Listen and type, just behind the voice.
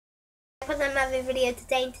With another video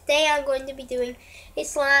today. Today I'm going to be doing a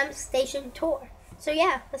slime station tour. So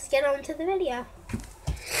yeah, let's get on to the video.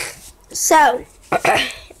 So,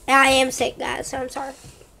 I am sick, guys, so I'm sorry.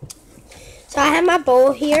 So I have my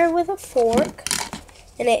bowl here with a fork,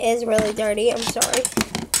 and it is really dirty. I'm sorry.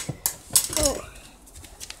 Oh.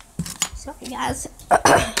 Sorry, guys.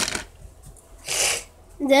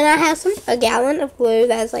 Then I have a gallon of glue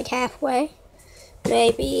that's like halfway,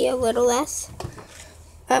 maybe a little less.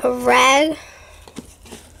 A rag,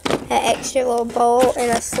 an extra little bowl,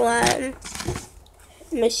 and a slime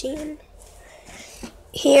machine.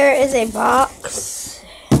 Here is a box,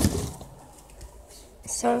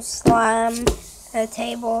 some slime, a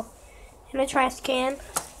table, and a trash can.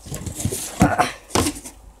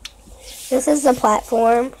 This is the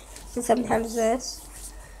platform, and sometimes this.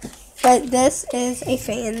 But this is a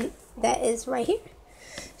fan that is right here.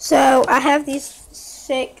 So I have these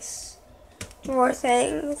 6 drawer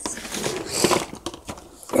things.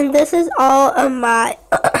 And this is all of my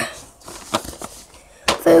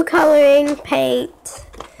food coloring, paint,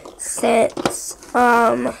 scents,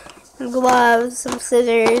 gloves, some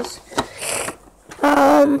scissors,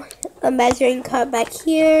 a measuring cup back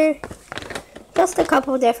here, just a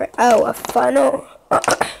couple different, a funnel,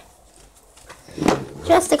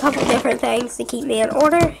 just a couple different things to keep me in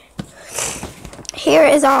order. Here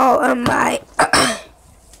is all of my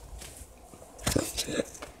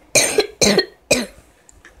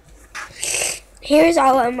here's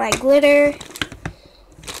all of my glitter.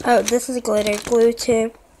 Oh, this is glitter, glue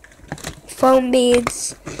too. Foam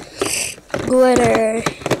beads, glitter,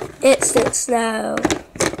 instant snow,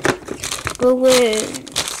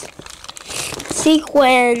 balloons,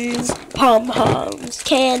 sequins, pom-poms,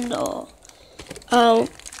 candle,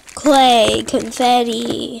 clay,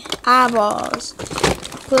 confetti, eyeballs,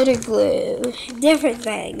 glitter glue, different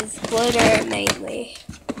things, glitter mainly.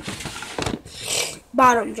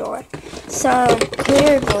 Bottom drawer, some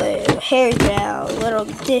clear glue, hair gel, little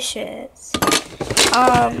dishes,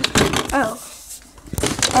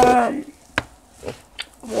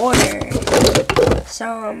 water,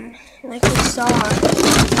 some liquid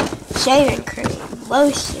sauce, shaving cream,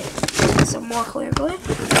 lotion, some more clear glue.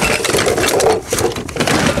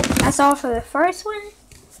 That's all for the first one.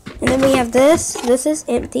 And then we have this. This is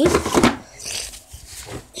empty.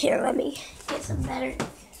 Here, let me get some better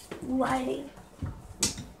lighting.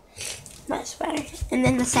 Much better. And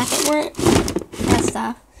then the second one, that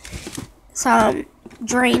stuff. Some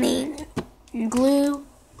draining glue,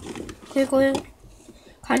 clear glue,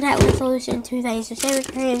 contact lens solution, 2 things of shaving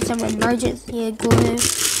cream, some emergency glue,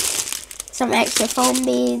 some extra foam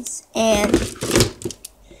beads, and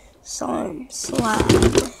some slime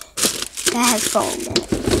that has foam in it.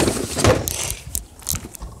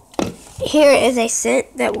 Here is a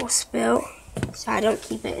scent that will spill, so I don't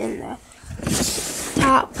keep it in the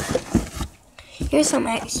top. Here's some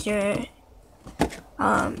extra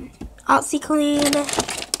OxyClean,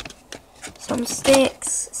 some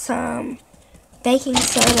sticks, some baking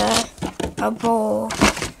soda, a bowl,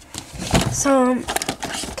 some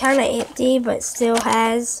kind of empty but still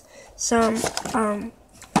has some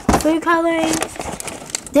food coloring,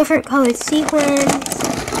 different colored sequins,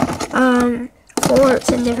 forks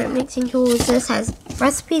and different mixing tools. This has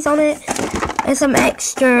recipes on it and some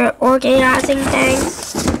extra organizing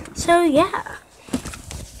things. So yeah.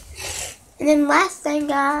 And then last thing,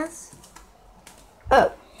 guys.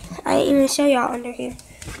 Oh, I didn't even show y'all under here.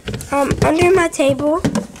 Under my table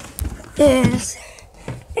is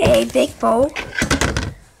a big bowl,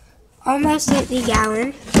 almost empty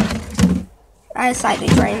gallon. I decided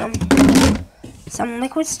to drain them. Some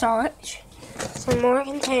liquid starch, some more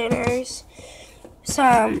containers,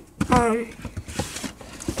 some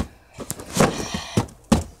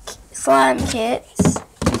slime kits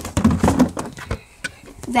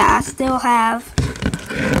that I still have.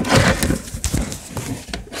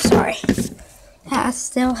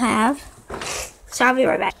 So I'll be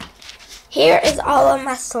right back. Here is all of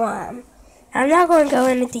my slime. I'm not going to go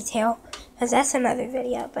into detail because that's another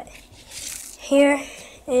video, but here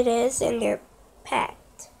it is, and they're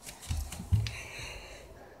packed.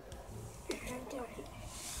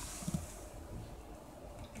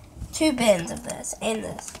 2 bins of this and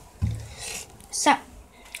this. So,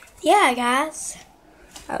 yeah, guys.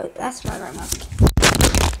 Oh, that's my remote.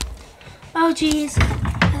 Oh, jeez.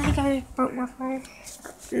 I think I broke my phone.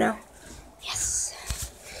 No. Yes.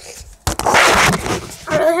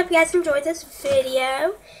 I really hope you guys enjoyed this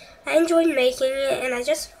video. I enjoyed making it, and I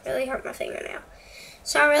just really hurt my fingernail.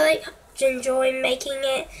 So I really enjoyed making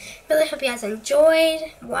it. Really hope you guys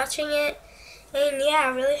enjoyed watching it. And yeah, I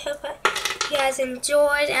really hope you guys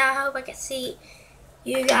enjoyed. I hope I can see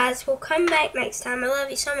you guys will come back next time. I love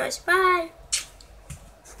you so much. Bye.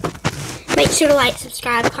 Make sure to like,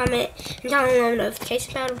 subscribe, comment, and turn on the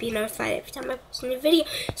notification bell to be notified every time I post a new video.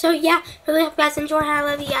 So yeah, really hope you guys enjoy. I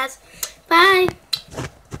love you guys. Bye.